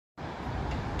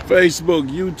Facebook,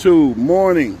 YouTube,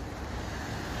 morning.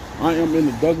 I am in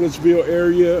the Douglasville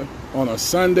area on a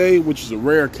Sunday, which is a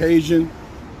rare occasion,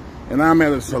 and I'm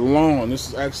at a salon. This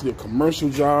is actually a commercial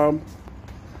job.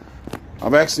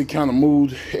 I've actually kind of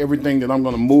moved everything that I'm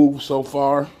going to move so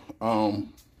far, but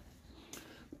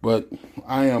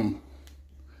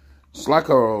it's like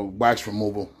a wax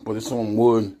removal, but it's on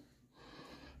wood,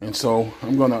 and so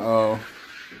I'm going to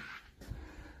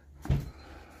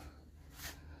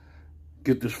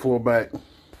get this floor back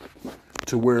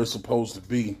to where it's supposed to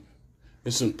be.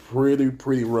 It's in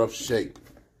pretty rough shape.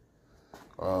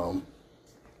 A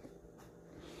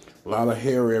lot of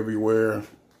hair everywhere.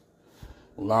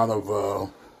 A lot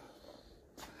of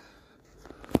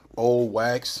old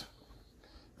wax,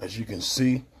 as you can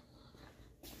see.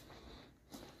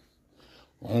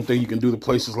 The only thing you can do to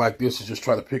places like this is just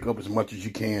try to pick up as much as you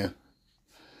can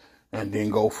and then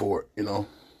go for it, you know.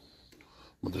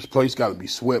 But this place got to be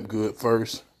swept good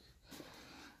first,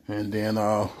 and then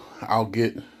I'll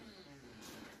get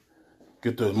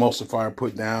the emulsifier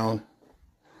put down,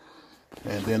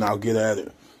 and then I'll get at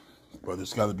it. But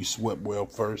it's got to be swept well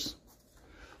first.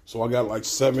 So I got like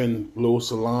 7 little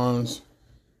salons,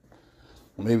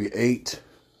 maybe 8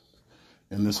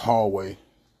 in this hallway.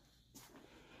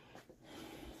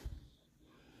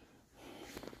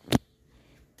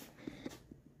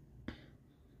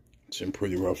 It's in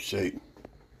pretty rough shape.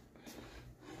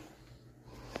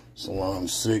 Salon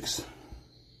 6.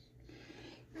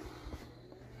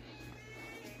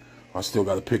 I still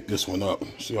got to pick this one up.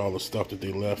 See all the stuff that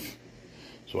they left?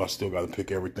 So I still got to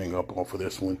pick everything up off of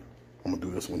this one. I'm going to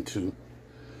do this one too.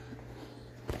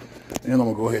 And I'm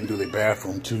going to go ahead and do the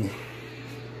bathroom too.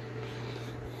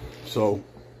 So,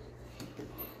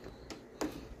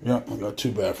 yeah, I got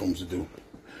 2 bathrooms to do.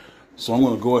 So I'm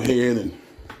going to go ahead and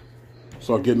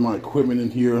start getting my equipment in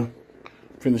here,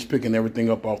 finish picking everything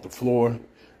up off the floor,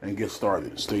 and get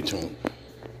started. Stay tuned.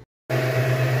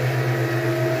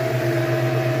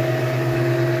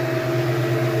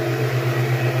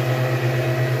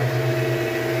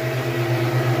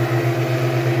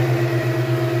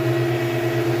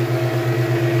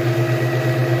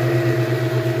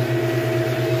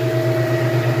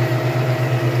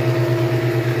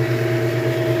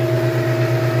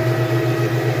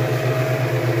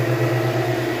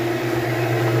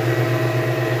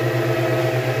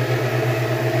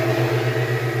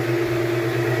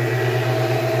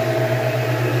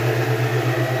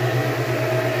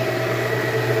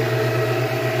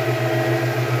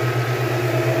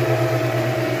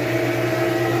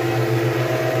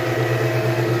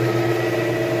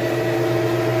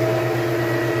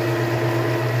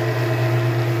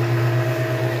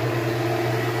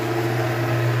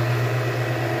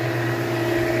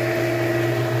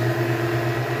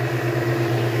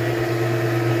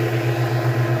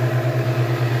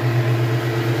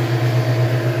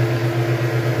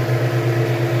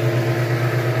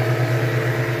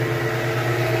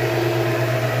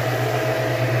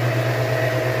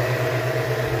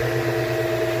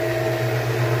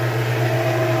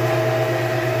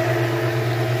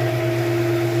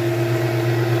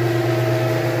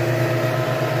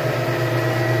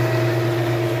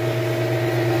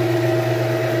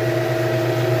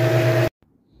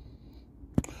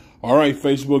 All right,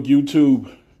 Facebook,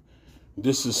 YouTube,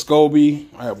 this is 𝐓𝐫𝐮𝐦𝐚𝐧.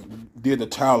 I did the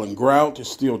tile and grout. It's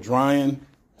still drying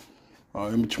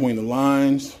in between the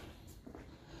lines.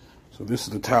 So this is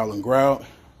the tile and grout.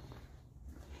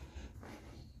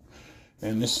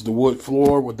 And this is the wood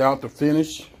floor without the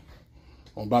finish.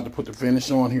 I'm about to put the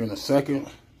finish on here in a second.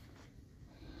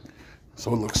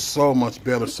 So it looks so much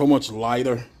better, so much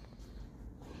lighter.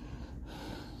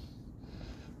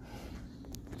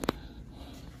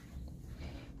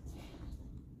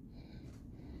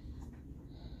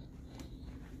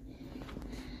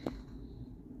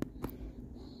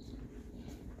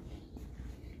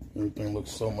 Everything looks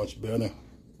so much better.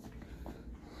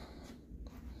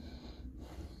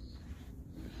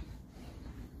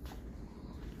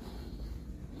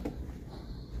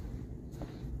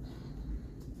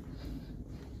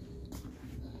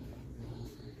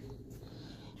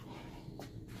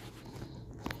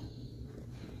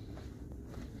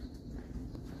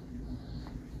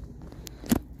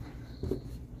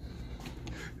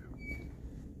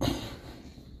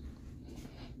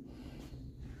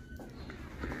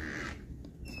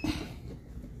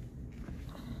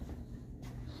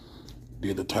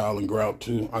 Did the tile and grout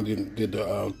too. I did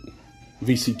the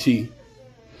VCT.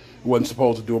 Wasn't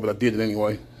supposed to do it, but I did it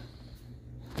anyway.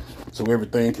 So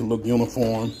everything can look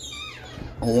uniform.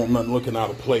 I don't want nothing looking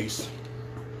out of place.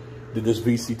 Did this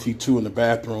VCT2 in the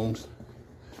bathrooms.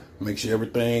 Make sure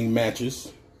everything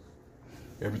matches.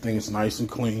 Everything is nice and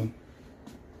clean.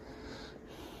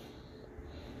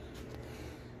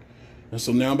 And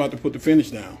so now I'm about to put the finish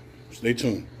down. Stay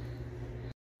tuned.